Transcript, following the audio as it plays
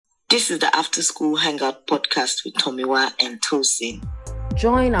This is the After School Hangout podcast with Tomiwa and Tosin.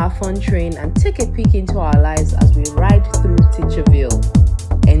 Join our fun train and take a peek into our lives as we ride through Teacherville.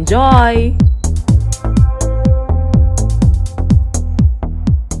 Enjoy!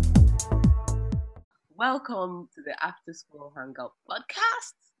 Welcome to the After School Hangout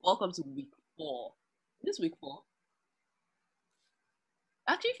podcast. Welcome to week 4. This week 4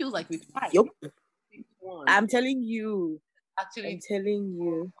 actually feels like week 5. Yup. Week 1. I'm telling you. Actually, I'm telling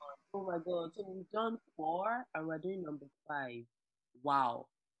you. oh my god. So we've done 4 and we're doing number 5. Wow.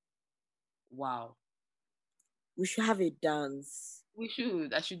 We should have a dance. We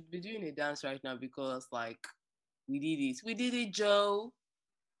should. I should be doing a dance right now because, like, we did it. We did it, Joe.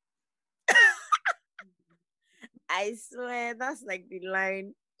 I swear, that's like the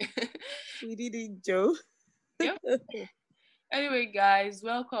line. We did it, Joe. Yep. Anyway, guys,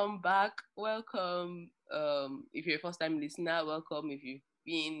 welcome back. Welcome. If you're a first-time listener, welcome. If you've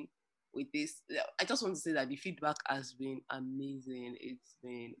been with this, I just want to say that the feedback has been amazing. It's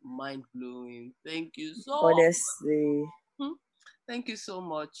been mind-blowing. Thank you so Honestly. Thank you so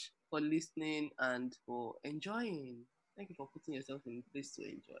much for listening and for enjoying. Thank you for putting yourself in a place to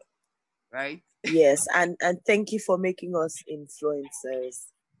enjoy. Right? Yes, and thank you for making us influencers.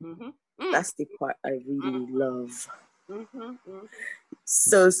 Mm-hmm. That's the part I really love. Mm-hmm.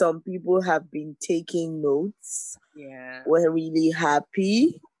 So some people have been taking notes. Yeah. We're really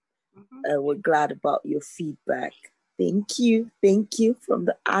happy. And we're glad about your feedback. Thank you from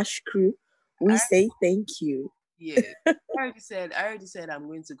the Ash crew. We say thank you. Yeah, I already said I'm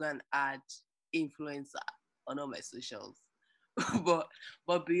going to go and add influencer on all my socials.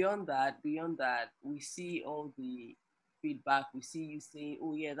 but beyond that, we see all the feedback. We see you saying,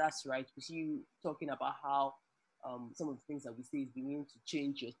 "Oh yeah, that's right." We see you talking about how some of the things that we say is beginning to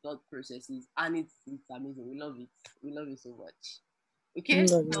change your thought processes, and it's amazing. We love it. We love it so much. Okay,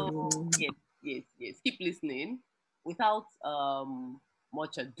 so yes. Keep listening. Without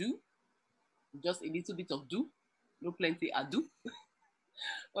much ado, just a little bit of do, no plenty ado.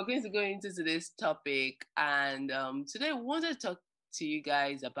 We're going to go into today's topic, and today we wanted to talk to you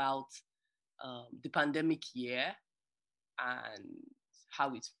guys about the pandemic year and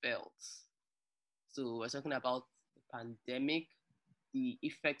how it felt. So we're talking about the pandemic, the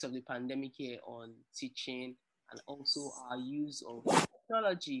effects of the pandemic year on teaching, and also our use of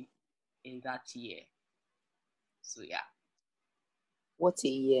technology in that year. So yeah. What a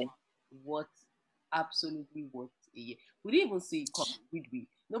year. Absolutely what a year. We didn't even see it coming, did we?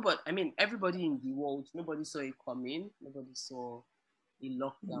 No, but I mean, everybody in the world, nobody saw it coming. Nobody saw a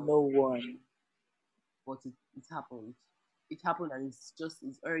lockdown. No one. But it happened. It happened, and it's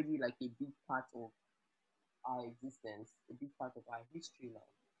already like a big part of our existence, a big part of our history now.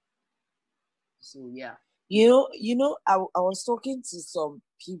 So yeah. You know, I was talking to some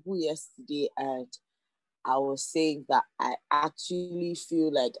people yesterday, and I was saying that I actually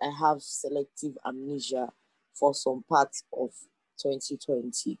feel like I have selective amnesia for some parts of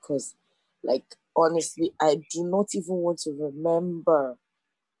 2020 because, like, honestly, I do not even want to remember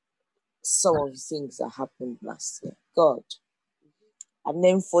some of the things that happened last year. God. And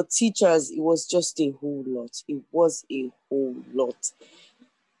then for teachers, it was just a whole lot. It was a whole lot.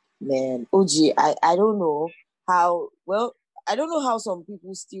 Man, OG, I don't know how, well, I don't know how some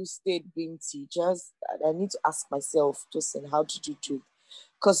people still stayed being teachers. I need to ask myself, Justin, how did you do?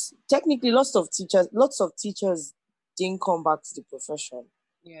 Because technically, lots of teachers didn't come back to the profession.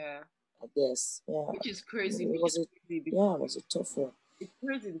 Yeah. I guess. Yeah. Which is crazy. It was a tough one. It's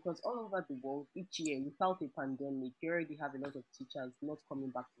crazy because all over the world, each year, without a pandemic, you already have a lot of teachers not coming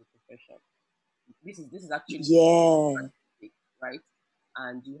back to the profession. This is actually right,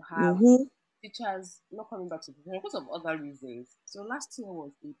 and you have teachers not coming back to the profession because of other reasons. So last year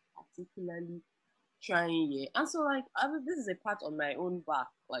was a particularly trying year, and so like this is a part on my own back.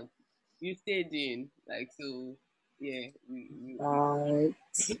 Like you stayed in, like so, yeah. Right.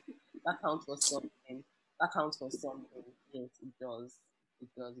 That counts for something. Yes, it does. It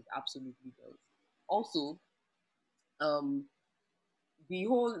does. It absolutely does. Also, the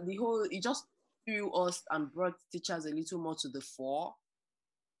whole it just threw us and brought teachers a little more to the fore.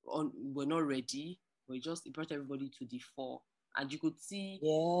 We're not ready. It brought everybody to the fore, and you could see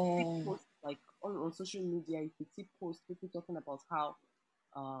posts, like on social media. You could see posts, people talking about how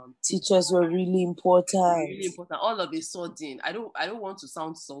teachers were really important. Really important. All of a sudden, I don't want to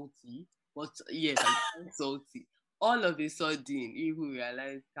sound salty, but yes, I sound salty. All of a sudden, you will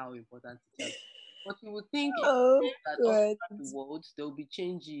realize how important teachers. But you would think that all over the world there will be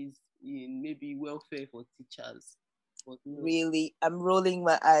changes in maybe welfare for teachers. But no. Really, I'm rolling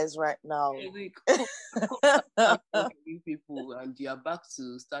my eyes right now. People, and you are back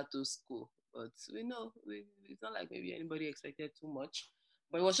to status quo. But we know it's not like maybe anybody expected too much.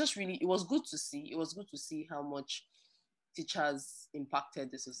 But it was just really, it was good to see. It was good to see how much teachers impacted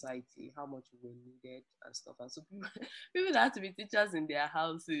the society, how much we were needed and stuff. And so people that had to be teachers in their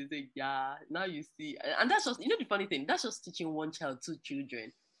houses, like, yeah, now you see. And that's just, the funny thing, that's just teaching one child, two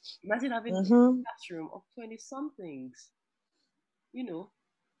children. Imagine having a classroom of 20 somethings,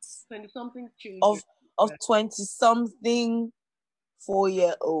 20 something children. Of 20 something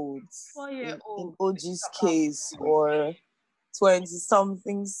 4-year-olds 4-year-old. in OG's case, or 20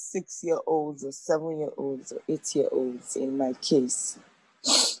 something 6-year-olds or 7-year-olds or 8-year-olds in my case.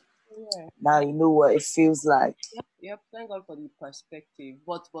 Yeah. Now you know what it feels like. Yep. Thank God for the perspective.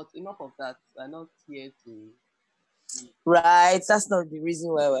 But enough of that. We're not here to. Right. That's not the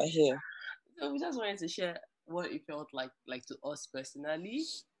reason why we're here. So we just wanted to share what it felt like to us personally,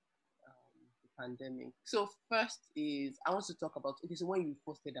 the pandemic. So first is I want to talk about, okay, so when you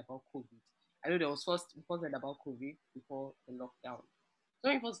posted about COVID, I know there was first we posted about COVID before the lockdown. So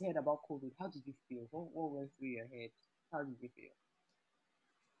when you first heard about COVID, how did you feel? What went through your head? How did you feel?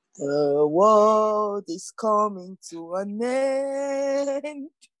 The world is coming to an end.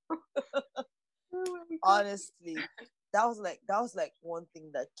 Honestly, that was like one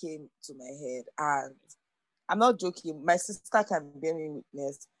thing that came to my head, and I'm not joking. My sister can bear me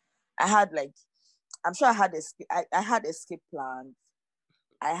witness. I had like, I'm sure I had I had escape plans.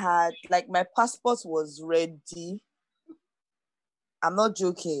 I had like my passport was ready. I'm not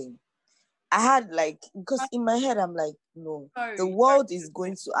joking. I had like, because in my head I'm like, no, the world is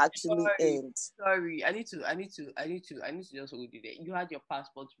going to actually end. Sorry, I need to just hold you there. You had your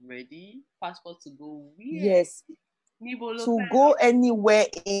passport ready, passport to go where? Yes, to go anywhere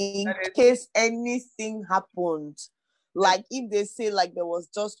in case anything happened. Like if they say like there was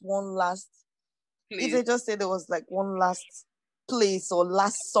just one last, if they just say there was like one last place or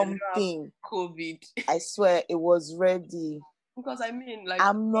last something, COVID. I swear it was ready. Because I mean, like,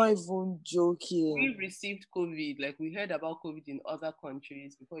 I'm not even joking. We received COVID, like we heard about COVID in other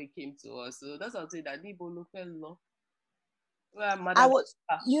countries before it came to us. So that's what I'm saying, that Nibo local law. I was,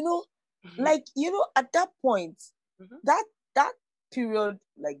 like, at that point, that period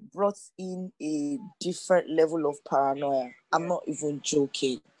like brought in a different level of paranoia. Yeah. I'm not even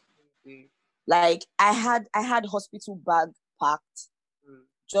joking. Like I had hospital bag packed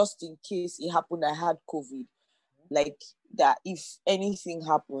just in case it happened. I had COVID. Like that, if anything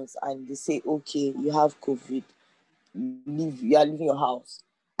happens and they say, okay, you have COVID, you are leaving your house.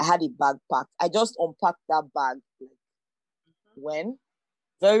 I had a bag packed. I just unpacked that bag when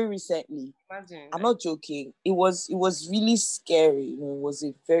very recently. Imagine, I'm not joking. It was really scary. It was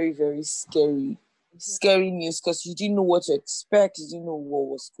a very, very scary news, because you didn't know what to expect. You didn't know what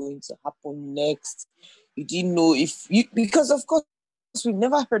was going to happen next. You didn't know because of course we've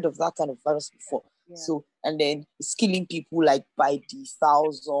never heard of that kind of virus before. Yeah. So, and then it's killing people like by the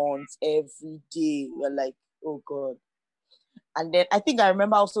thousands every day. We're like, oh God. And then I think I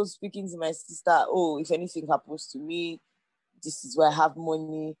remember also speaking to my sister, oh, if anything happens to me, this is where I have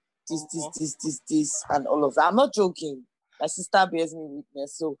money, this, and all of that. I'm not joking. My sister bears me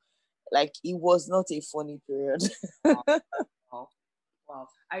witness. So, like, it was not a funny period. Wow.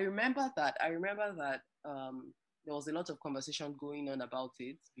 I remember that there was a lot of conversation going on about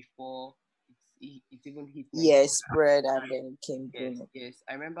it before it even hit me. Yes, spread, and then it came through. Yes.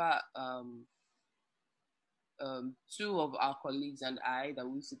 I remember two of our colleagues and I that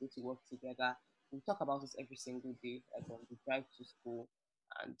we used to go to work together, we talk about this every single day, like when we drive to school,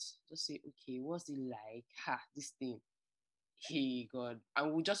 and just say, okay, what's it like? This thing. Hey God.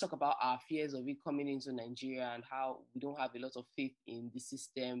 And we just talk about our fears of it coming into Nigeria and how we don't have a lot of faith in the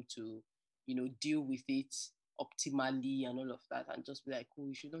system to, deal with it optimally and all of that, and just be like, oh,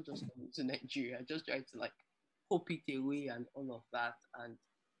 we should not just come into Nigeria, just try to like hope it away and all of that. And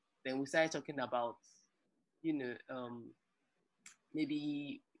then we started talking about,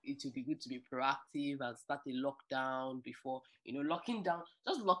 maybe it would be good to be proactive and start a lockdown before, locking down.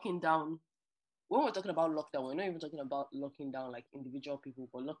 When we're talking about lockdown, we're not even talking about locking down like individual people,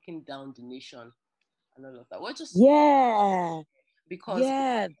 but locking down the nation and all of that. We're just because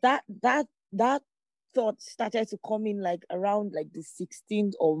that thought started to come in like around like the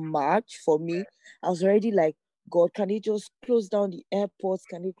 16th of March for me. I was already like, God, can they just close down the airports?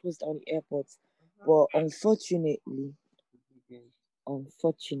 Can they close down the airports? But unfortunately, yeah, I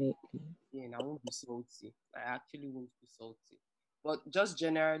won't be salty. I actually won't be salty. But just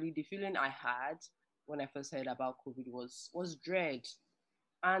generally, the feeling I had when I first heard about COVID was dread.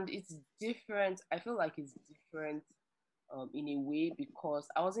 And it's different. I feel like it's different in a way, because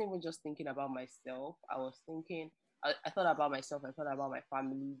I wasn't even just thinking about myself. I thought about myself, I thought about my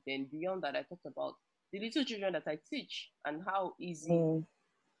family. Then beyond that, I thought about the little children that I teach and how easy Mm.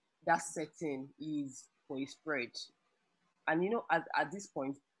 that setting is for a spread. And at this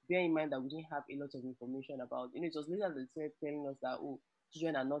point, bear in mind that we didn't have a lot of information about, it was later they started telling us that, oh,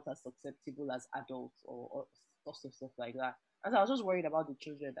 children are not as susceptible as adults, or stuff like that. And so I was just worried about the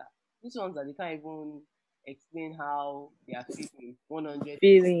children, that these ones that they can't even explain how they are feeling 100.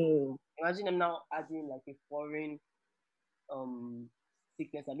 Feeling. Imagine them now adding like a foreign um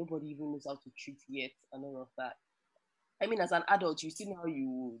sickness that nobody even knows how to treat yet, and all of that. I mean, as an adult, you see how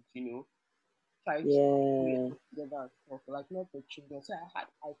you would, try to put Yeah. yourself together and stuff, like not the children. So I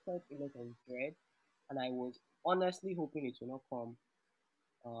felt a lot of dread, and I was honestly hoping it will not come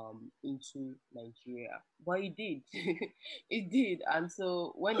into Nigeria, but it did. It did. And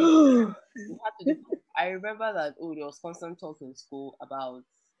so when it did, we had to. I remember that, oh, there was constant talk in school about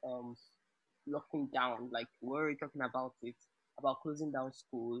um locking down. Like we were already talking about it, about closing down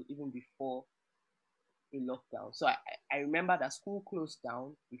school even before a lockdown. So I remember that school closed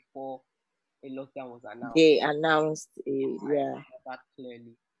down before a lockdown was announced. They announced it. I Yeah. remember that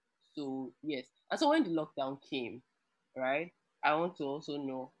clearly. So yes, and so when the lockdown came, right? I want to also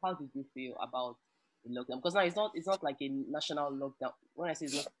know, how did you feel about the lockdown? Because now it's not like a national lockdown. When I say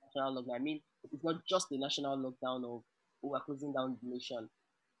it's not a national lockdown, I mean it's not just a national lockdown of, oh, we're closing down the nation.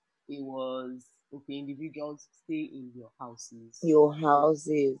 It was, okay, individuals stay in your houses, Your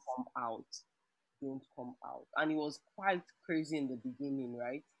houses. come out, don't come out, and it was quite crazy in the beginning,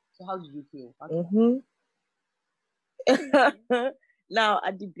 right? So how did you feel? Mm-hmm. Now,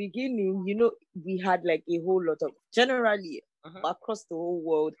 at the beginning, we had like a whole lot of, generally Uh-huh. across the whole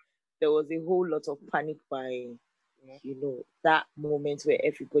world, there was a whole lot of panic buying. Yeah. That moment where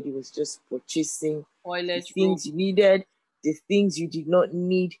everybody was just purchasing the Toilet roll. things you needed, the things you did not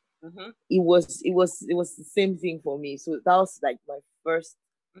need. Mm-hmm. It was the same thing for me. So that was like my first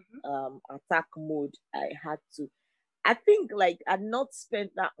Mm-hmm. attack mode. I think like I'd not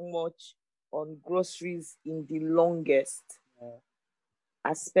spent that much on groceries in the longest. Yeah.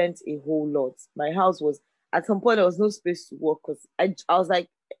 I spent a whole lot. My house was, at some point there was no space to walk, because I was like,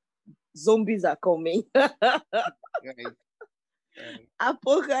 zombies are coming. Right. Right.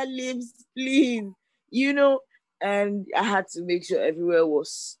 Apocalypse, please. You know, and I had to make sure everywhere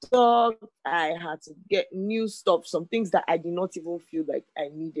was stocked. I had to get new stuff, some things that I did not even feel like I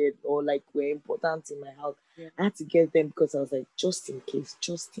needed or like were important in my house. Yeah. I had to get them because I was like, just in case,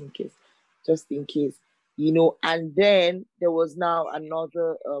 just in case, just in case. And then there was now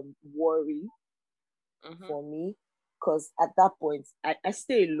another worry Mm-hmm. for me, because at that point I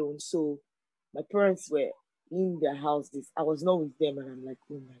stay alone. So my parents were in their houses. I was not with them, and I'm like,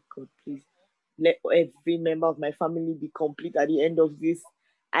 oh my god, please let every member of my family be complete at the end of this.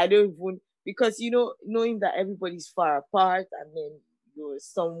 I don't even, because knowing that everybody's far apart, and then you're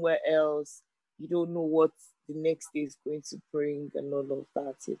somewhere else, you don't know what the next day is going to bring and all of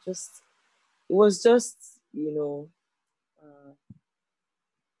that. It was just, Uh,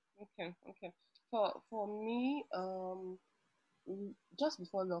 okay. Okay. For me, just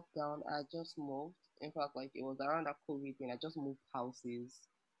before lockdown, I just moved. In fact, like it was around that COVID thing. I just moved houses,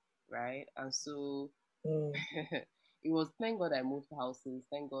 right? And so mm, it was, thank God I moved houses.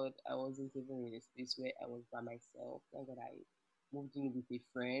 Thank God I wasn't even in a space where I was by myself. Thank God I moved in with a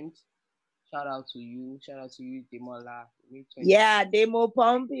friend. Shout out to you. Shout out to you, Demola. You made 20, yeah, demo you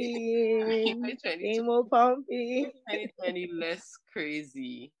pumping, made 20, demo pumping. 2020 less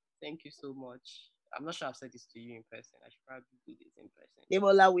crazy. Thank you so much. I'm not sure I've said this to you in person. I should probably do this in person.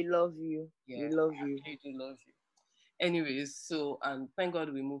 Demola, we love you. Yeah, We love I you. actually do love you. Anyways, so, and thank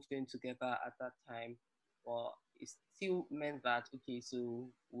God we moved in together at that time. But it still meant that, okay, so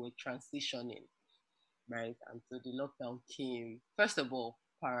we're transitioning, right? And so the lockdown came. First of all,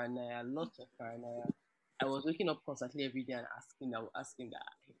 paranoia, lots of paranoia. I was waking up constantly every day and asking that,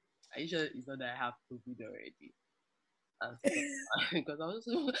 "Hey, are you sure it's not that I have COVID already?" And stuff. Because I was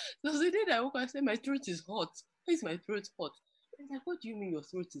so, so the day that I woke up, I said, my throat is hot. Why is my throat hot? I was like, what do you mean your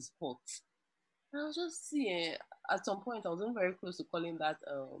throat is hot? And I was just seeing, at some point I was even very close to calling that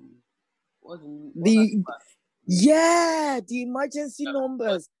what's that The number? the emergency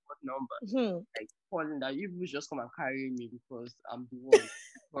numbers. What number? Hmm. Like calling that you people just come and carry me because I'm the one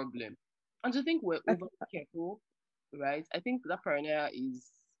problem. And to think we're over careful, right? I think that paranoia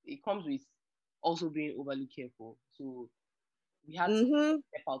it comes with also being overly careful. So we had to Mm-hmm.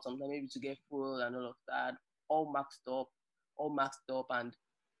 step out sometime maybe to get fuel and all of that, all maxed up, and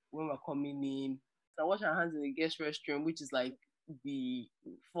when we're coming in, I wash our hands in the guest restroom, which is like the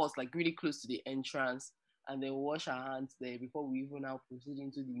first, like really close to the entrance. and then wash our hands there before we even now proceed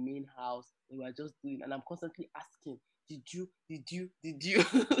into the main house. We were just doing, and I'm constantly asking, did you?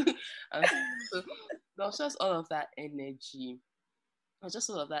 And so there was just all of that energy. It was just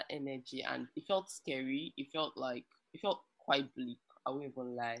all of that energy, and it felt scary. It felt quite bleak. I won't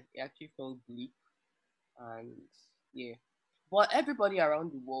even lie. It actually felt bleak, and yeah. But everybody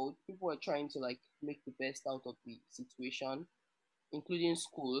around the world, people were trying to like make the best out of the situation, including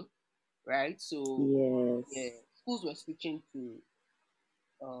school, right? So yeah, Yes. schools were switching to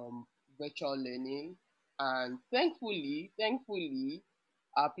um, virtual learning, and thankfully,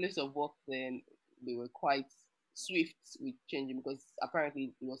 our place of work then they were quite swift with changing because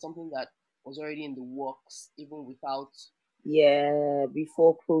apparently it was something that was already in the works even without Yeah,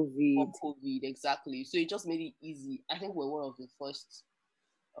 before before COVID. COVID exactly. So it just made it easy. I think we're one of the first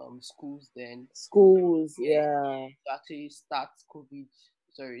schools then Schools, yeah, yeah. to actually start COVID.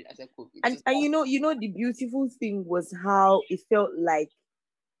 Sorry, I said COVID. To And start, the beautiful thing was how it felt like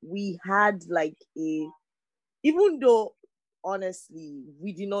we had like a, even though honestly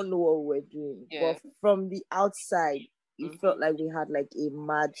we did not know what we were doing, yeah. but from the outside it felt Mm-hmm. like we had like a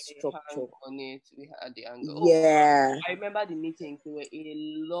mad A hang structure. on it. We had the angle. Oh, Yeah. I remember the meetings. There were a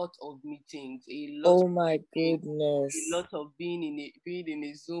lot of meetings, Oh my a goodness. lot of being in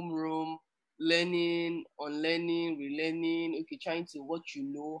a Zoom room, learning, unlearning, relearning. Okay, trying to what you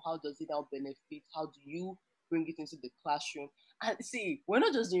know. How does it now benefit? How do you bring it into the classroom? And see, we're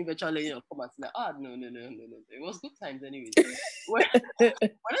not just doing virtual learning of comments. Like, no. It was good times, anyways. We're, we're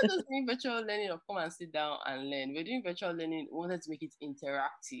not just doing virtual learning of come and sit down and learn. We're doing virtual learning. We wanted to make it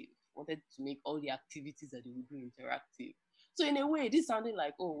interactive. Wanted to make all the activities that they would do interactive. So in a way, this sounded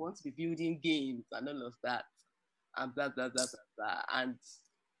like, oh, we want to be building games and all of that, and blah blah blah blah blah. And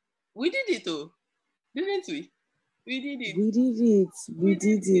we did it, oh, didn't we? We did it. We did it. We We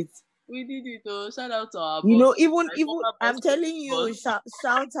did did it. it. We did it. Oh, shout out to our You boss, know, my even former I'm boss, telling you, boss.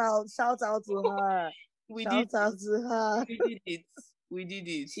 shout out to her. We did Shout it. out to her. We did it. We did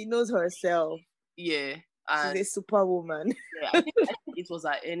it. She knows herself. Yeah. She's And a superwoman. yeah, I think it was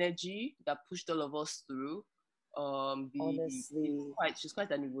our energy that pushed all of us through. Honestly. She's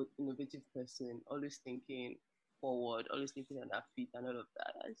quite an innovative person, always thinking forward, always thinking on her feet and all of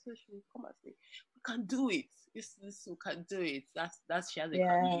that. And so she would come and say, "We can do it. This we can do it." That's she has a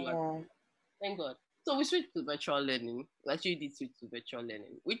can-do Yeah. attitude. Thank God. So we switched to virtual learning. We actually did switch to virtual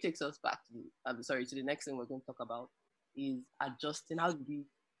learning, which takes us back to to the next thing we're going to talk about is adjusting. How do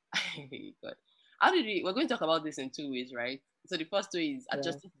we God. How did we we're going to talk about this in two ways, right? So the first way is Yeah.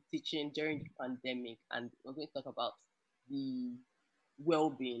 adjusting to teaching during the pandemic, and we're going to talk about the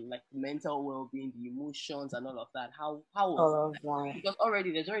well-being, like mental well-being, the emotions and all of that. How was All of that. because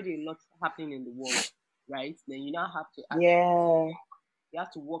already there's already a lot happening in the world, right? Then you now have to Yeah. you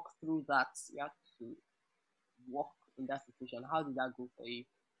have to walk through that. You have to walk in that situation. How did that go for you?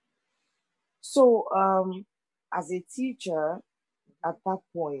 So as a teacher at that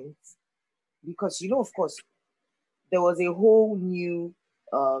point, because of course there was a whole new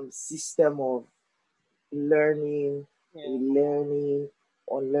system of learning, Yeah, relearning,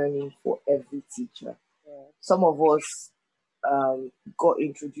 or learning for every teacher. yeah, Some of us got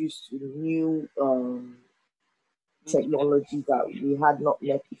introduced to new mm, technology that we had not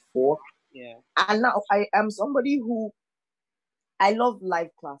met before. yeah, And now I am somebody who I love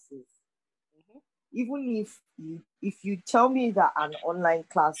live classes. mm-hmm. Even if you tell me that an online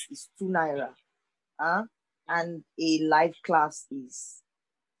class is 2 naira, huh? Mm-hmm. And a live class is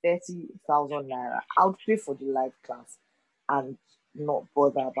 30,000 naira, I would pay for the live class and not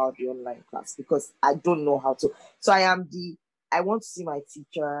bother about the online class because I don't know how to. So I want to see my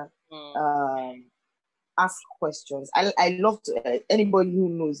teacher, Mm, um, ask questions. I love to, anybody who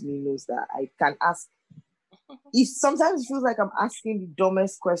knows me knows that I can ask. It sometimes feels like I'm asking the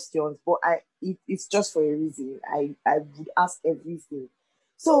dumbest questions, but it's just for a reason. I would ask everything.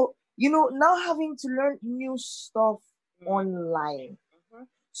 So, now having to learn new stuff mm, online, mm-hmm.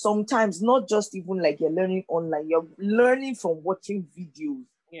 sometimes not just even like you're learning online, you're learning from watching videos.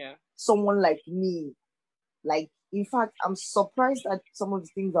 Yeah. Someone like me, like in fact, I'm surprised at some of the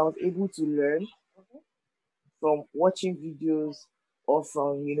things I was able to learn Mm-hmm. from watching videos or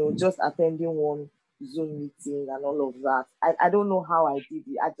from just attending one Zoom meeting and all of that. I don't know how I did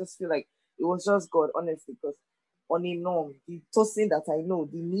it. I just feel like it was just God, honestly, because on a norm, the Tosin that I know,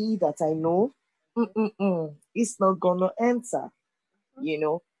 the me that I know, it's not gonna enter, you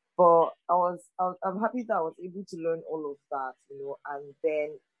know. But I'm happy that I was able to learn all of that, and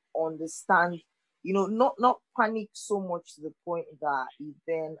then understand, not panic so much to the point that it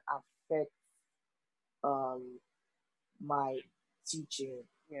then affects um my teaching.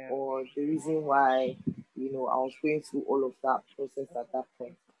 or the reason why, I was going through all of that process at that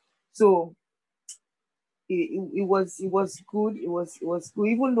point. So it was good. It was good,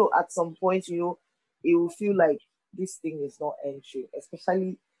 even though at some point, it will feel like this thing is not entering,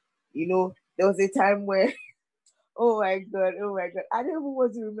 especially, there was a time where oh my god, oh my god. I don't even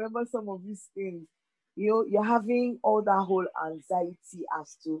want to remember some of these things. You're having all that whole anxiety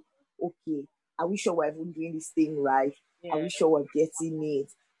as to, okay, are we sure we're even doing this thing right? Are we sure we're getting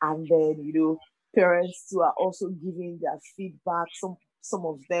it? And then, parents too are also giving their feedback. Some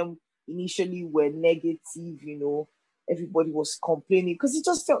of them initially were negative, everybody was complaining because it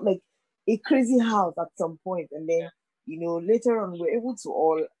just felt like a crazy house at some point. And then, later on we're able to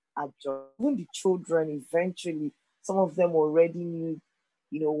all adjust. Even the children eventually, some of them already knew,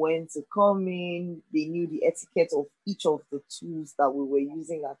 when to come in. They knew the etiquette of each of the tools that we were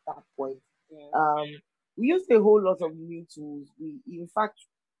using at that point. We used a whole lot of new tools. In fact,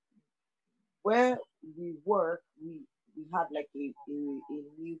 where we work, we had like a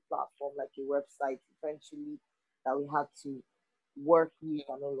new platform, like a website eventually that we had to work with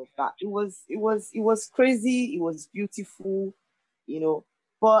and all of that. It was crazy, it was beautiful, you know.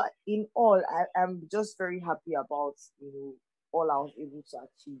 But in all, I'm just very happy about, all I was able to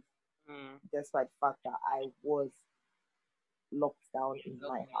achieve, despite the fact that I was locked down in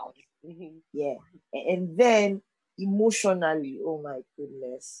my house. Yeah. And then emotionally, oh my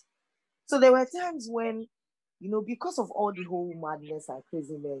goodness. So there were times when, because of all the whole madness and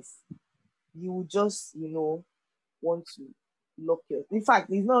craziness, you would just, want to lock your. In fact,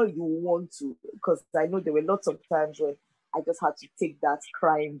 it's not you want to, because I know there were lots of times when I just had to take that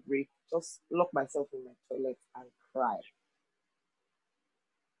crying break, just lock myself in my toilet and cry,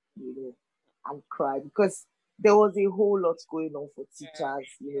 and cry because there was a whole lot going on for teachers,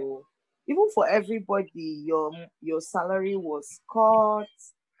 even for everybody. Your salary was cut.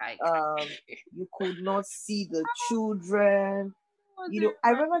 You could not see the children. I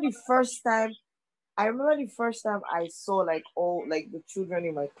remember the first time I saw like all like the children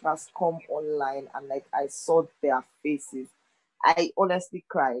in my class come online, and like I saw their faces. I honestly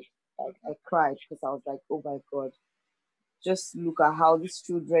cried. Like I cried because I was like, oh my god, just look at how these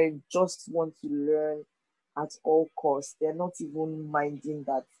children just want to learn at all costs. They're not even minding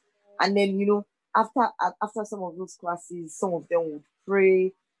that. And then, after some of those classes, some of them would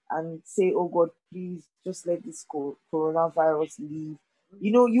pray and say, "Oh God, please just let this coronavirus leave."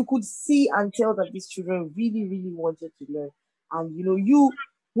 You could see and tell that these children really, really wanted to learn. And you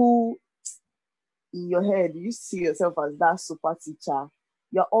who in your head you see yourself as that super teacher,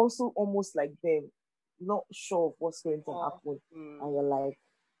 you're also almost like them, not sure of what's going to happen, and you're like,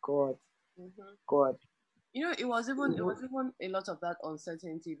 God, God. It was even a lot of that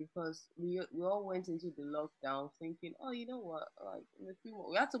uncertainty because we all went into the lockdown thinking, oh, you know what, like in a few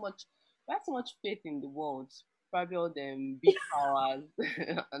we had so much faith in the world, probably all them big powers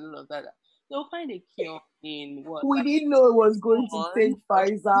and all of that. They'll find a cure in what, We like didn't know it was going to 2 months. take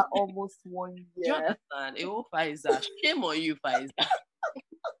Pfizer almost 1 Do you year. understand? A whole Pfizer. Shame on you, Pfizer.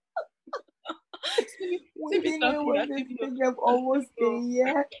 We See me didn't know it talking was as going if to you're take them almost a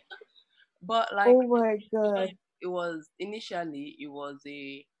year. but like Oh my God. it was initially it was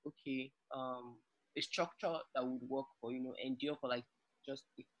a okay a structure that would work for endure for like just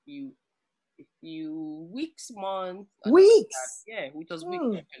a few weeks, months, and all of that. Weeks. Yeah, which was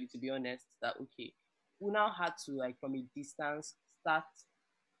weeks actually, to be honest. That okay, we now had to like from a distance start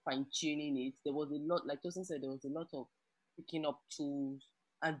fine tuning it. There was a lot, like Justin said, there was a lot of picking up tools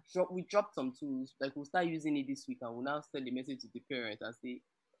and we dropped some tools. Like we'll start using it this week, and we'll now send a message to the parents and say,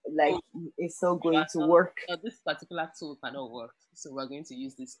 Like, "Oh, it's still you going are to work. this particular tool cannot work, so we're going to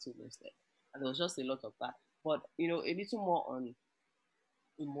use this tool instead." And there was just a lot of that. But a little more on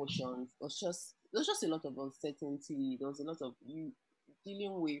emotions. There was just a lot of uncertainty. There was a lot of you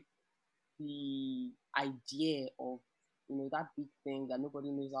dealing with the idea of that big thing that nobody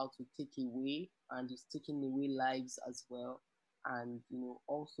knows how to take away, and is taking away lives as well, and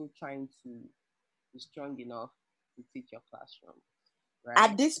also trying to be strong enough to teach your classroom, right?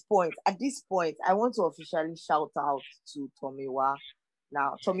 At this point, I want to officially shout out to Tomiwa.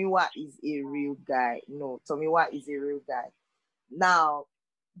 Now, Tomiwa is a real guy. No, Tomiwa is a real guy. Now,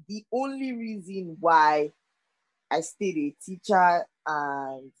 the only reason why I stayed a teacher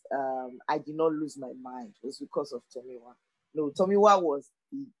and I did not lose my mind was because of Tomiwa. No, Tomiwa was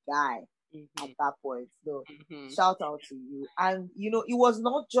the guy at that point. So shout out to you. And it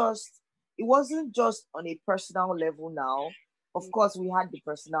wasn't just on a personal level now. Of course, we had the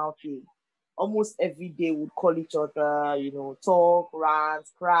personal thing. Almost every day we'd call each other, talk, rant,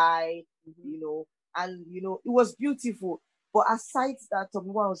 cry, and it was beautiful. But aside that,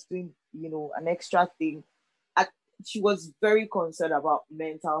 Tomiwa was doing, an extra thing. At, she was very concerned about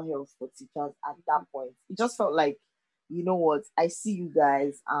mental health for teachers at that point. It just felt like, you know what, I see you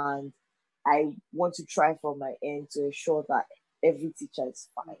guys and I want to try from my end to ensure that every teacher is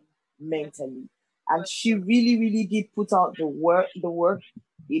fine mentally. And she really, really did put out the work.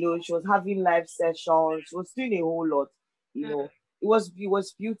 She was having live sessions, she was doing a whole lot, you know. It was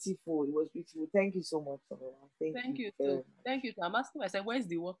beautiful. It was beautiful. Thank you so much, Sarah. Thank Thank you you very too. much. Thank you too. I'm asking myself, where's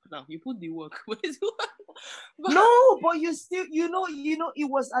the work now? You put the work. Where's the work? No, but you still, it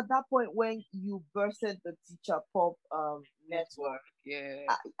was at that point when you bursted the teacher pop network. Yeah.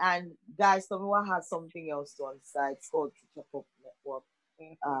 And guys, Tomiwa has something else on the side. It's called Teacher Pop Network,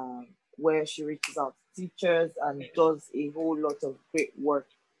 where she reaches out to teachers and does a whole lot of great work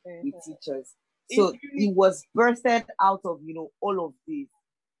with teachers. So it was birthed out of all of this,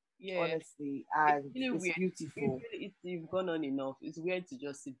 Yeah. honestly, and Really it's weird. beautiful. You've gone on enough. It's weird to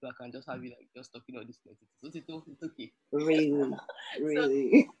just sit back and just have you like just talking all this plenty. It's okay. Really, So,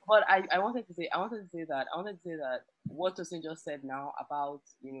 really. but I wanted to say that what Tosin just said now about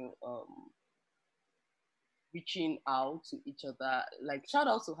reaching out to each other, like shout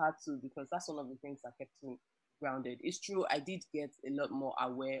out to her too, because that's one of the things that kept me grounded. It's true, I did get a lot more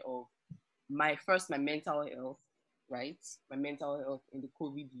aware of my mental health, right? My mental health in the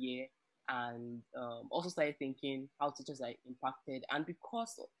COVID year, and also started thinking how teachers are impacted. And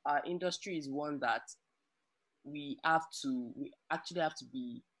because our industry is one that we actually have to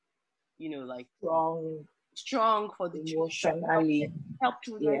be, like Strong strong for the children, emotionally. help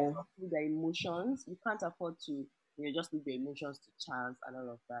children Yeah. through their emotions. We can't afford to, just leave their emotions to chance and all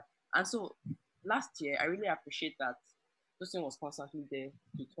of that. And so last year, I really appreciate that Justin was constantly there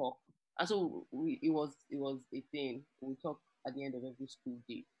to talk. And so it was a thing. We talk at the end of every school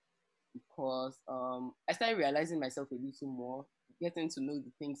day because I started realizing myself a little more, getting to know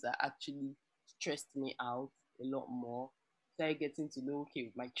the things that actually stressed me out a lot more. Started getting to know,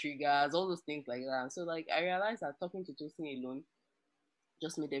 okay, my triggers, all those things like that. And so like I realized that talking to Justin alone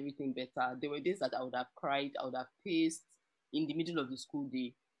just made everything better. There were days that I would have cried, I would have paced in the middle of the school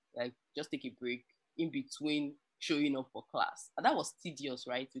day, like just take a break in between showing up for class. And that was tedious,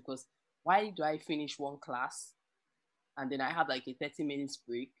 right? Because why do I finish one class and then I have like a 30 minutes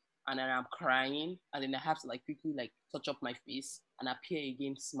break and then I'm crying and then I have to like quickly like touch up my face and appear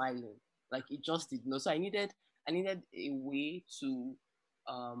again smiling. Like it just did not. So I needed a way to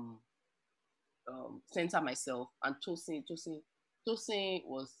um center myself, and Tosin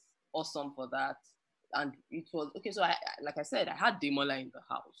was awesome for that. And it was okay. So like I said, I had Demola in the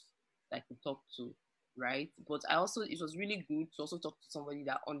house that I could talk to, right? But it was really good to also talk to somebody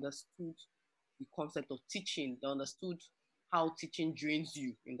that understood the concept of teaching, that understood how teaching drains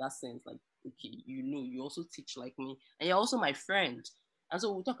you in that sense. Like, okay, you also teach like me, and you're also my friend. And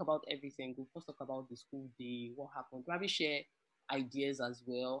so we'll talk about everything. We'll first talk about the school day, what happened, probably share ideas as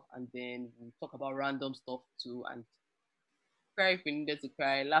well, and then we'll talk about random stuff too, and cry if we needed to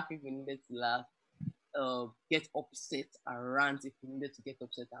cry, laugh if we needed to laugh, get upset and rant if we needed to get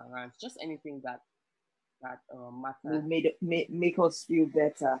upset and rant. Just anything that Will matters. make us feel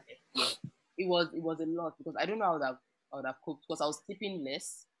better. Yeah, it was a lot because I don't know how I would have coped because I was sleeping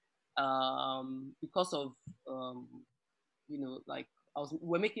less, because of like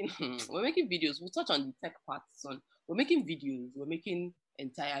we're making we're making videos. We'll touch on the tech part soon. We're making videos. We're making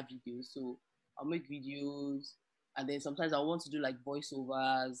entire videos. So I'll make videos, and then sometimes I want to do like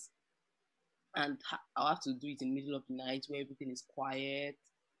voiceovers, and I'll have to do it in the middle of the night where everything is quiet.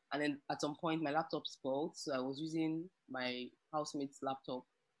 And then at some point, my laptop spoiled, so I was using my housemate's laptop.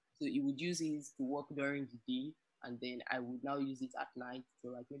 So he would use his to work during the day, and then I would now use it at night,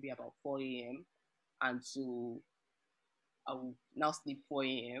 so like maybe about 4 a.m. And so I will now sleep 4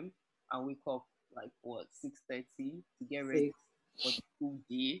 a.m. and wake up like what 6:30 to get ready Six. for the full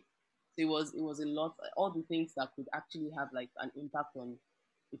day. So it was a lot. All the things that could actually have like an impact on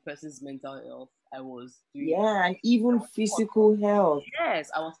a person's mental health. I was doing. Yeah, and even physical health. Yes,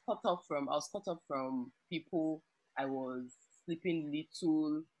 I was cut off from people. I was sleeping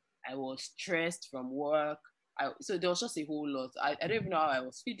little. I was stressed from work. So there was just a whole lot. I don't even know how I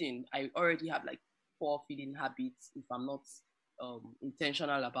was feeding. I already have like poor feeding habits if I'm not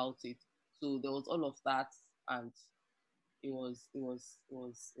intentional about it. So there was all of that, and it was a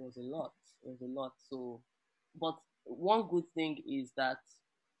lot. It was a lot. So, but one good thing is that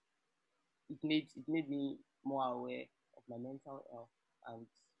it made me more aware of my mental health and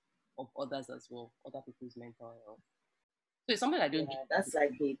of others as well, other people's mental health. So it's something I don't Yeah, joke that's with.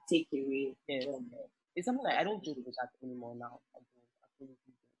 like a takeaway Yes, from it. it's something like I That's don't like joke with that anymore now. I don't.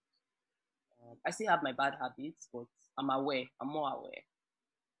 Absolutely don't. I still have my bad habits, but I'm aware. I'm more aware.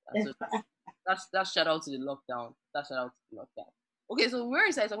 And so that's shout out to the lockdown. That's shout out to the lockdown. Okay, so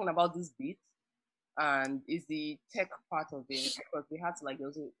we're started talking about this bit, and is the tech part of it, because we had to like there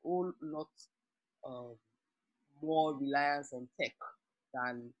was a whole lot um more reliance on tech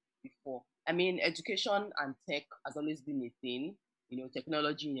than before. I mean, education and tech has always been a thing.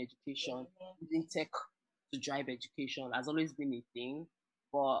 Technology in education, using tech to drive education has always been a thing.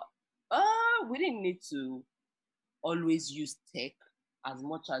 But we didn't need to always use tech as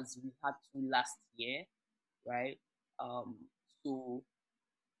much as we had to last year, right? Um, so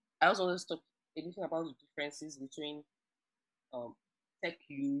I also want to talk a little about the differences between um, tech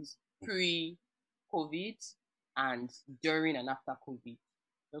use pre-COVID and during and after COVID.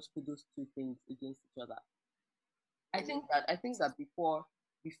 Just put those two things against each other. I think that before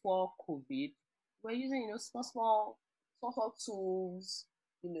COVID, we're using small tools,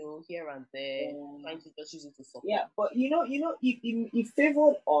 here and there, trying to just use it to support. Yeah, but it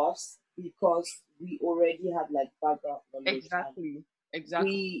favored us because we already had like background knowledge.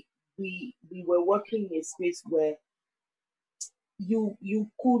 Exactly. We were working in a space where you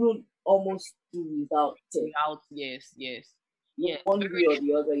couldn't almost do without tech. Yes. One way or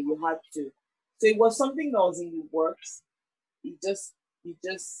the other, you had to. So it was something that was in the works. It was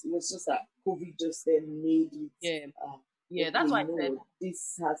just that COVID just then made it. Yeah. That's why I said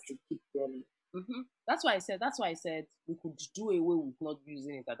this has to keep running. That's why I said we could do away with not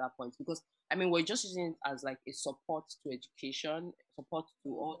using it at that point, because I mean we're just using it as like a support to education, support to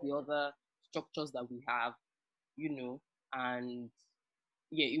all the other structures that we have, and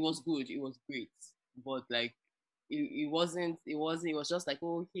yeah, it was good, it was great, but like it was just like,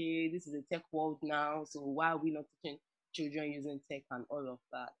 okay, this is a tech world now, so why are we not teaching children using tech and all of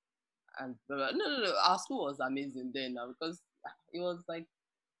that? And no, our school was amazing then now, because it was like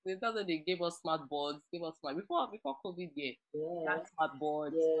they thought that they gave us smart boards, gave us smart before COVID. Yeah, that smart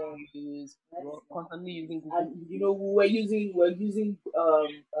boards use. We were constantly using Google. And we were using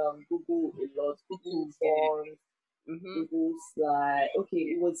Google a lot. Google Forms, Google Slide. Okay,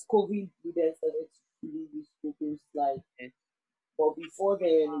 it was COVID. We then started to use Google Slide. Yes. But before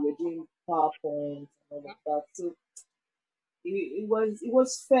then, we were doing PowerPoint and all of that. So it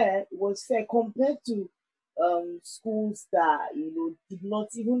was fair. It was fair compared to schools that did not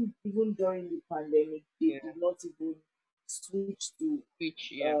even during the pandemic, they did not even switch to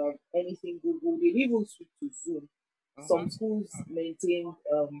anything Google. They didn't even switch to Zoom. Some schools maintained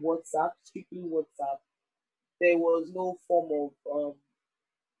WhatsApp, strictly WhatsApp. There was no form of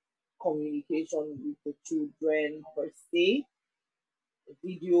communication with the children per se,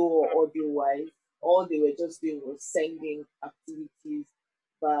 video or audio wise. All they were just doing was sending activities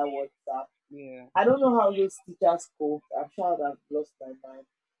via WhatsApp. Yeah. I don't know how those teachers cope. I'm sure I've lost my mind.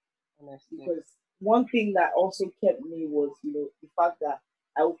 Honestly. Because one thing that also kept me was, the fact that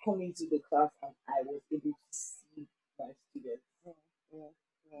I would come into the class and I was able to see my students.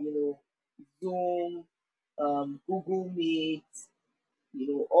 Zoom, Google Meet,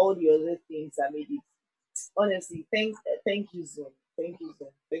 all the other things that made it. Honestly, thank you, Zoom. Thank you,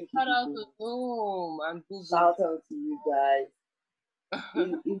 Zoom. Thank you. Shout out to Zoom and Google. Shout out to you guys.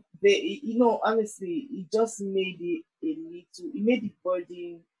 Honestly, it just made it a little. It made the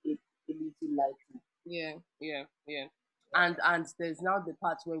burden a little lighter. Yeah. And there's now the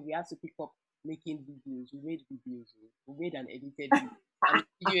part where we have to pick up making videos. We made videos. We made an edited video. I'm a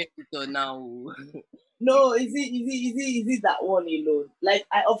video editor now. No, is it that one alone? Like,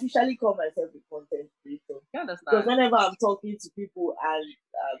 I officially call myself a content creator. You understand? Because whenever I'm talking to people and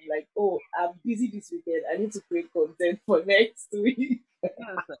I'm like, oh, I'm busy this weekend, I need to create content for next week.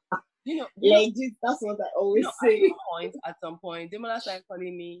 Legit, that's what I always say. At some point, Demola started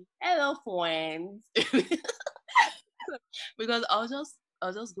calling me, "Hello, friends," because I was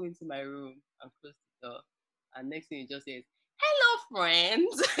just going to my room and close the door, and next thing it just says, "Hello,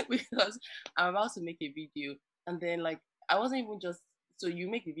 friends," because I'm about to make a video, and then like I wasn't even just so you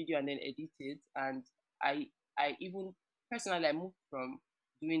make the video and then edit it, and I even personally I moved from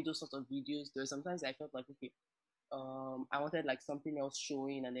doing those sort of videos. There sometimes I felt like, okay, I wanted like something else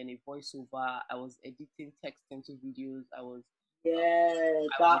showing and then a voiceover. I was editing text into videos. That one. Yes,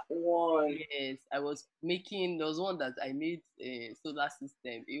 I was making. There was one that I made a solar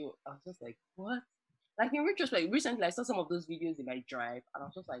system. I was just like, what? Like in retrospect, recently I saw some of those videos in my drive, and I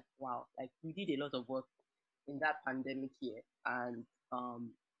was just like, wow, like we did a lot of work in that pandemic year, and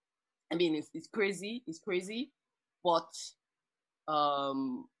I mean it's crazy, but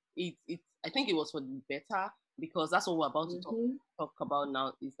it I think it was for the better, because that's what we're about to talk about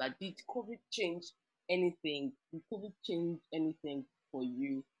now, is that did COVID change anything? Did COVID change anything for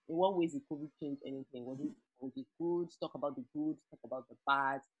you? In what ways did COVID change anything? Was it good? Talk about the good, talk about the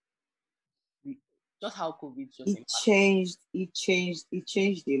bad. Just how COVID just It impacted. changed. It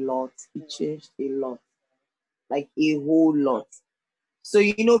changed a lot. It changed a lot, like a whole lot. So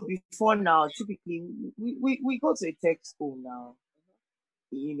before now, typically we go to a tech school now.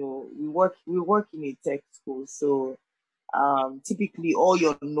 We work in a tech school, so typically all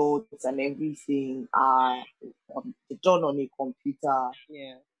your notes and everything are done on a computer.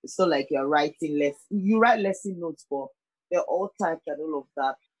 Yeah. It's not like you're writing you write lesson notes, but they're all typed and all of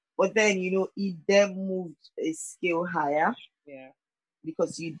that. But then it then moved a scale higher, Yeah.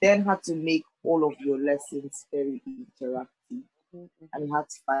 because you then had to make all of your lessons very interactive, Mm-hmm. and you had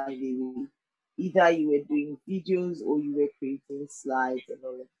to find a way. Either you were doing videos or you were creating slides and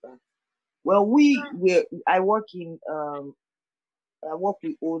all of that. Well, I work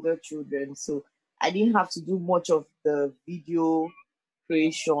with older children, so I didn't have to do much of the video Yeah.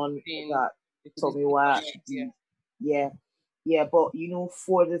 creation Thing. that They could just Tomiwa yeah. did. Yeah, yeah, but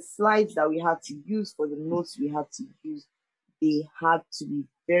for the slides that we had to use, for the notes we had to use, they had to be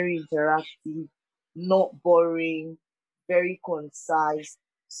very interactive, not boring, very concise.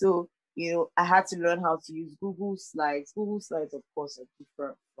 So, I had to learn how to use Google Slides. Google Slides, of course, are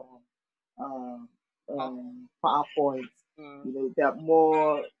different from PowerPoint. Mm. They're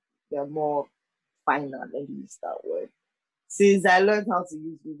more final. Let me use that word. Since I learned how to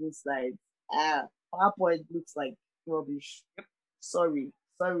use Google Slides, PowerPoint looks like rubbish. Sorry,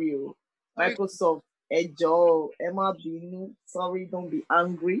 oh. Sorry. Microsoft, Joe, Emma Binu, sorry, don't be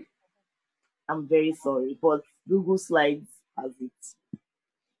angry. I'm very sorry, but Google Slides has it.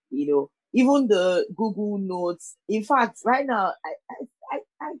 Even the Google Notes. In fact, right now, I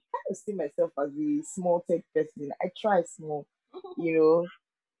kind of see myself as a small tech person. I try small, you know.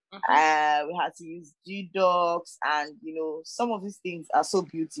 We had to use G-Docs, and some of these things are so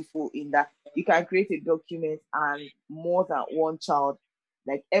beautiful in that you can create a document and more than one child,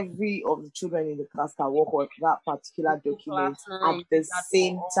 like every of the children in the class, can work on that particular document at Classroom, the that for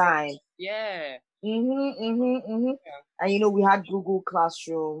same all. time. Yeah. Yeah. And we had Google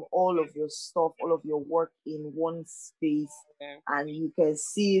Classroom, all of your stuff, all of your work in one space, Yeah. and you can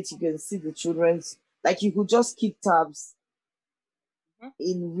see it. You can see the children's, like you could just keep tabs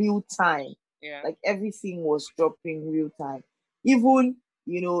in real time. Yeah. Like everything was dropping real time. Even,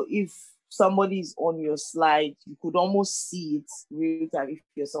 if somebody's on your slide, you could almost see it real time if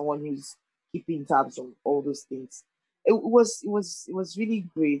you're someone who's keeping tabs on all those things. It was really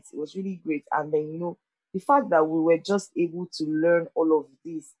great. It was really great. And then, the fact that we were just able to learn all of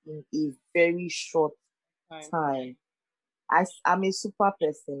this in a very short time. I'm a super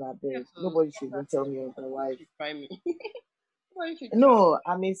person, I Yeah, beg. so Nobody should even tell me otherwise. you should try me. Well, you should try. No,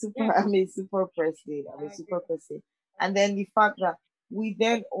 I'm a super Yeah. I'm a super person. I'm a I super agree. person. And then the fact that we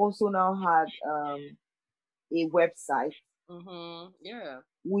then also now had a website, Yeah.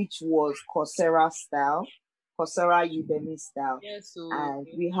 which was Coursera style, Coursera Udemy style. Yeah. So And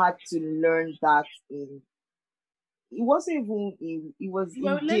we had to learn that it wasn't even it was you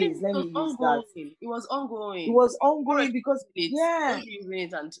were in learning. days. It Let me was use that. ongoing. It was ongoing. It was What are ongoing you because, using it? yeah, What are you using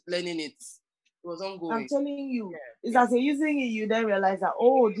it and learning it? It was I'm ongoing. telling you, it's Yeah. as you're using it, you then realize that,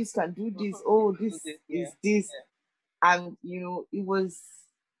 oh, this can do this, oh, Do this this. Yeah. is this. And it was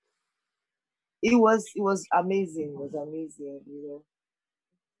amazing. It was amazing.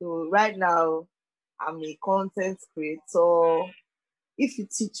 So right now, I'm a content creator. If you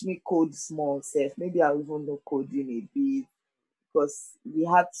teach me code small self, maybe I'll even know coding a bit, because we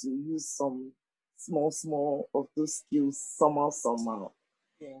had to use some small of those skills somehow.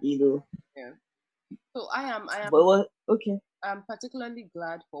 Yeah. you know. Yeah. So I But okay. am particularly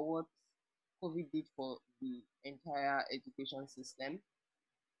glad for what COVID did for the entire education system,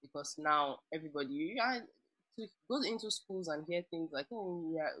 because now everybody goes into schools and hear things like,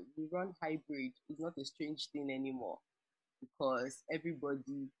 oh, we run hybrid. It's not a strange thing anymore, because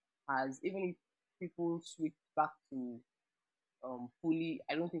everybody has, even if people switch back to fully,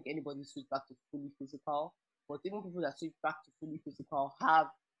 I don't think anybody switched back to fully physical, but even people that switch back to fully physical have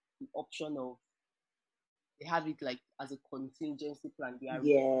the option of, they have it like as a contingency plan. Yeah.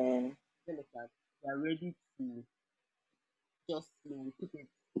 They are ready to just keep it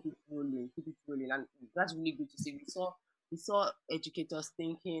rolling, and that's really good to see. We saw educators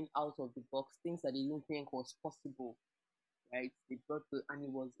thinking out of the box, things that they didn't think was possible, right? They brought and it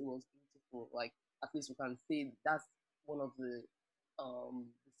was beautiful. Like, at least we can say that's one of the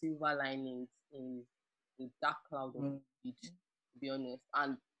silver linings in the dark cloud of it, to be honest.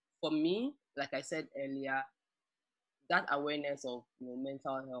 And for me, like I said earlier, that awareness of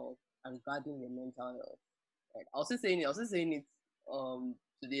mental health and guarding your mental health. Right? I was still saying it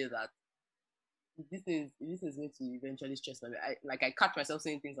today that this is going to eventually stress my I catch myself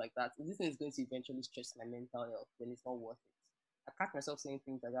saying things like that. If this thing is going to eventually stress my mental health, then it's not worth it. I catch myself saying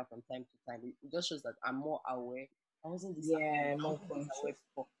things like that from time to time. It just shows that I'm more aware. I wasn't this Yeah, I more wasn't this aware conscious.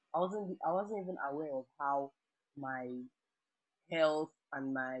 before. I wasn't even aware of how my health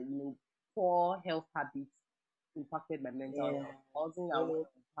and my poor health habits impacted my mental Yeah. health. I wasn't You aware know, of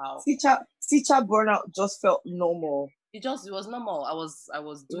how teacher burnout just felt normal. it was normal. I was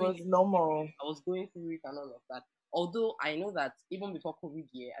It doing was normal. I was going through it and all of that. Although I know that even before COVID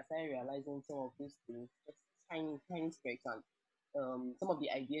year, I started realizing some of those things, just tiny, tiny specks, and some of the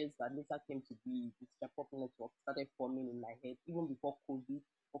ideas that later came to be the Japan network started forming in my head even before COVID.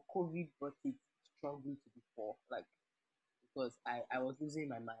 But COVID brought it strongly to the fore, like because I was losing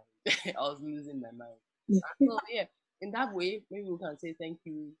my mind. I was losing my mind. So yeah, in that way, maybe we can say thank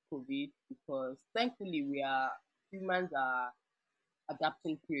you, COVID, because thankfully humans are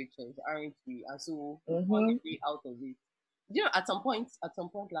adapting creatures, aren't we? And so we found Mm-hmm. a way out of it. At some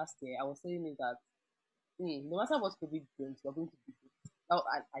point last year, I was saying it that no matter what COVID brings, we're going to beat it. Now,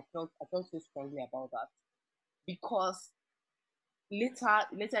 I felt so strongly about that because later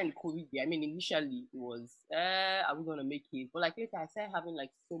in COVID year, I mean, initially it was, are we gonna make it? But like later, I started having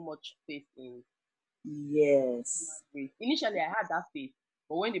like so much faith in Yes. faith. Initially, I had that faith,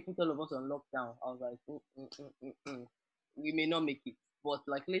 but when they put all of us on lockdown, I was like, we may not make it. But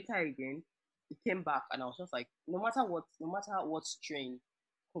like later again, it came back, and I was just like, no matter what strain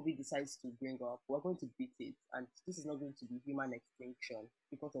COVID decides to bring up, we're going to beat it, and this is not going to be human extinction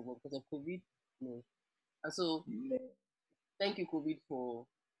because of what? Because of COVID. No, and so thank you, COVID, for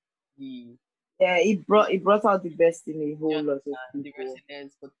the Yeah, it brought out the best in a whole lot of the people.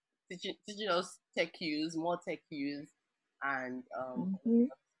 residents, for teaching us tech use, more tech use, and Mm-hmm.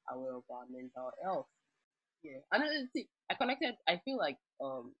 aware of our mental health. Yeah, another thing, I feel like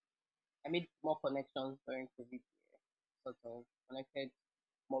I made more connections during COVID. Yeah, sort of connected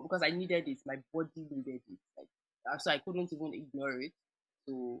more because I needed it. My body needed it. Like so, I couldn't even ignore it.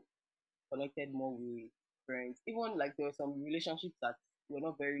 So connected more with friends. Even like there were some relationships that were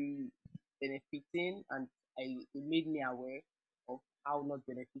not very benefiting, and it made me aware of how not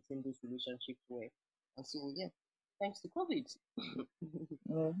benefiting those relationships were. And so yeah, thanks to COVID.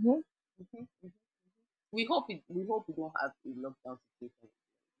 Mm-hmm. We hope we don't have a lockdown situation.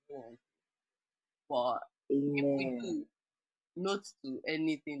 We don't. But if we Amen. do, note to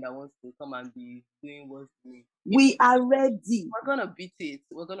anything that wants to come and be doing what's doing. We are ready. We're gonna beat it.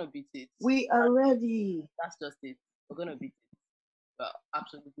 We're gonna beat it. We are ready. That's just it. We're gonna beat it. We're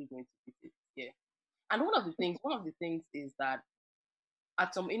absolutely going to beat it. Yeah. And one of the things is that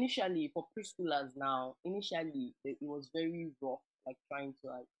at some initially for preschoolers now, initially it was very rough, like trying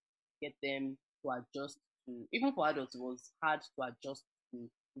to like get them to adjust to even for adults it was hard to adjust to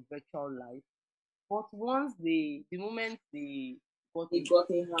virtual life. But once the moment they got They it, got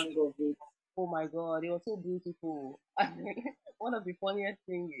a hang of it. oh my god, it was so beautiful. One of the funniest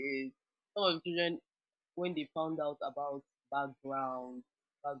thing is some of the children when they found out about background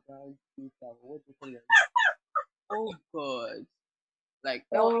data, what do you call it? Oh god. Like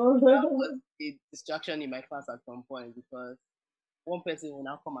that Oh, was a distraction in my class at some point because one person will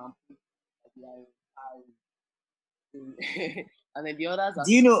now come and put like, and then the others are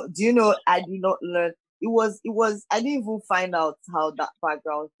do you know I did not learn. It was I didn't even find out how that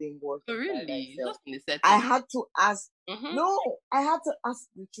background thing works so by really myself. just in the I setting. had to ask. Mm-hmm. No, I had to ask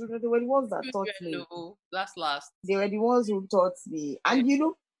the children. They were the ones that taught me. No, last. They were the ones who taught me. Yeah,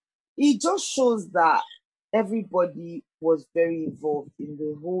 And it just shows that everybody was very involved in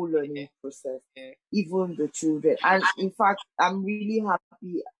the whole learning process, yeah. even the children. And in fact, I'm really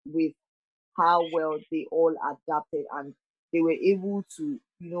happy with how well they all adapted and they were able to,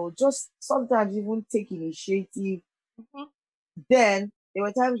 just sometimes even take initiative. Mm-hmm. Then there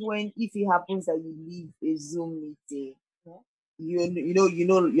were times when if it happens that you leave a Zoom meeting, Yeah.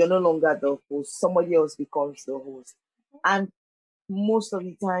 you're no longer the host, somebody else becomes the host. And most of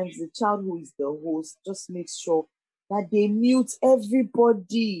the times the child who is the host just makes sure that they mute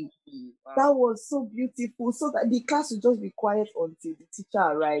everybody. Wow. That was so beautiful, so that the class will just be quiet until the teacher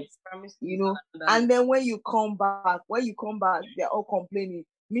arrives. Promise you me know that. and then when you come back they're all complaining,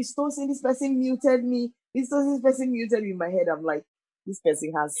 Miss Tosin, this person muted me, this person muted me. In my head I'm like, this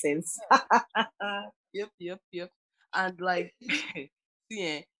person has sense. Yep. And like,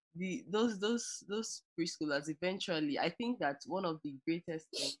 see, those preschoolers eventually, I think that one of the greatest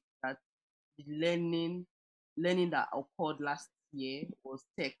things that the learning that occurred last year was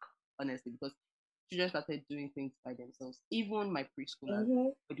tech, honestly, because children started doing things by themselves. Even my preschoolers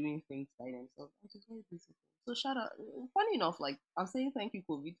were doing things by themselves. Which is very beautiful. So shout out. Funny enough, like I'm saying thank you,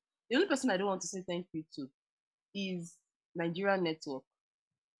 COVID. The only person I don't want to say thank you to is Nigerian network,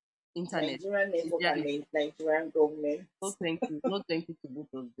 internet. Nigerian network and the Nigerian government. No thank you. No thank you to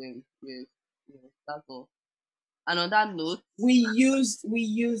both of them. Yes, that's all. And on that note, we used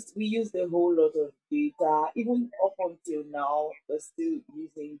a whole lot of data. Even up until now, we're still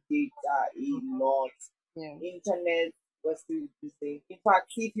using data a lot. yeah. Internet, we're still using. In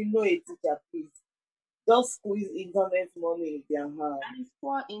fact, if you know a teacher, please just squeeze internet money in their hand. And it's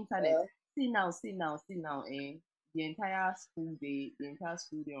poor internet. See now. The entire school day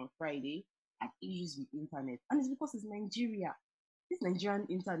on Friday, I had issues with internet, and it's because it's Nigeria. This Nigerian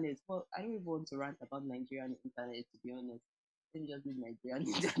internet. Well, I don't even want to rant about Nigerian internet, to be honest. Let me just do Nigerian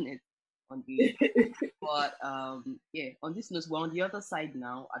internet on the. But yeah. On this note, we're on the other side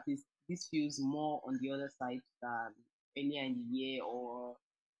now. At least this feels more on the other side than earlier in the year or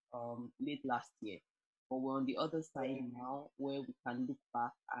late last year. But we're on the other side now, where we can look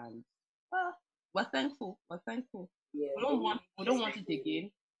back and we're thankful. We're thankful. Yeah, we don't want it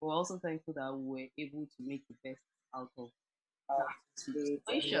again. But we're also thankful that we were able to make the best out of that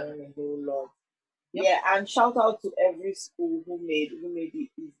situation. A whole lot. Yep. Yeah, and shout out to every school who made it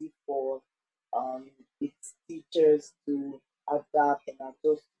easy for its teachers to adapt and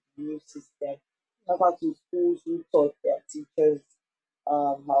adjust to the new system. Shout out to schools who taught their teachers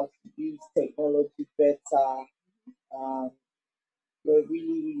how to use technology better. We're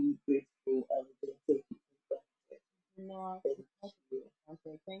really, really grateful and we can take it for granted. No, thank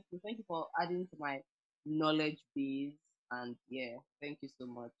you. Thank you for adding to my knowledge base. And yeah, thank you so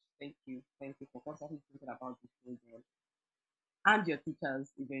much. Thank you for constantly thinking about the children and your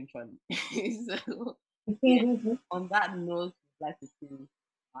teachers eventually. So yeah, on that note, we'd like to say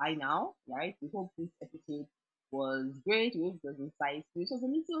bye now, right? We hope this episode was great. We hope it was insightful. It was a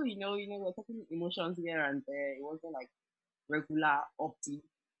little, we're talking emotions here and there. It wasn't like regular upbeat,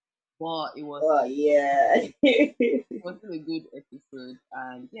 but it was it was a good episode.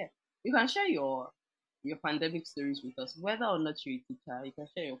 And yeah, you can share your pandemic stories with us, whether or not you're a teacher. You can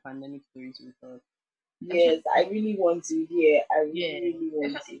share your pandemic stories with us. Yes, I really want to hear. I really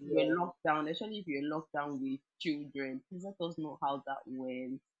want to hear. Especially if you're locked down with children, please let us know how that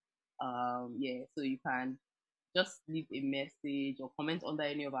went. Yeah, so you can just leave a message or comment under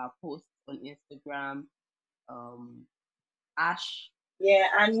any of our posts on Instagram. Ash. Yeah,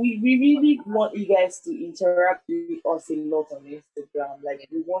 and we really want you guys to interact with us a lot on Instagram. Like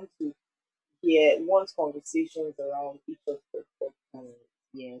we want conversations around each of the podcasts.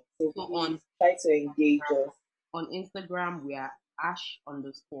 Yeah. So try to engage us. On Instagram, we are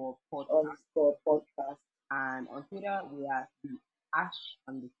Ash_podcast. And on Twitter, we are the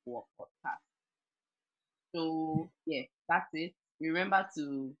Ash_podcast. So yeah, that's it. Remember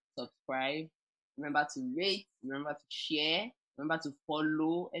to subscribe. Remember to rate. Remember to share. Remember to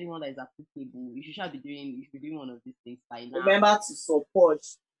follow anyone that is applicable. You should be doing one of these things by now. Remember to support.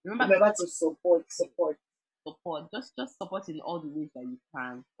 Remember to support. Just support in all the ways that you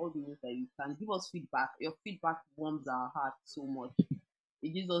can. Give us feedback. Your feedback warms our heart so much.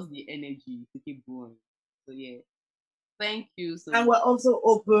 It gives us the energy to keep going. So yeah, thank you. And we're also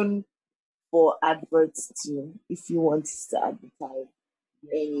open for adverts too. If you want to advertise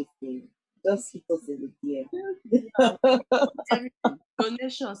anything, just hit us in the DM. Everything.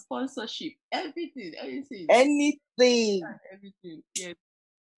 Donation, sponsorship, everything. Everything.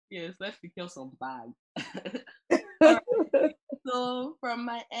 Yes, let's secure some bags. Right. So from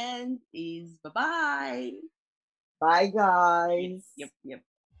my end is bye-bye. Bye guys. Yep.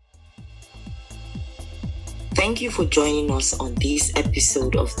 Thank you for joining us on this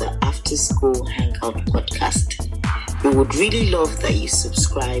episode of the After School Hangout podcast. We would really love that you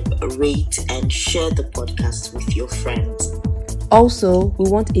subscribe, rate, and share the podcast with your friends. Also, we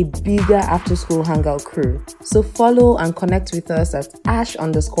want a bigger After School Hangout crew. So follow and connect with us at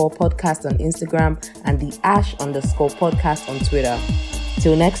Ash_podcast on Instagram and the Ash_podcast on Twitter.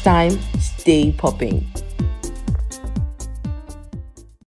 Till next time, stay popping.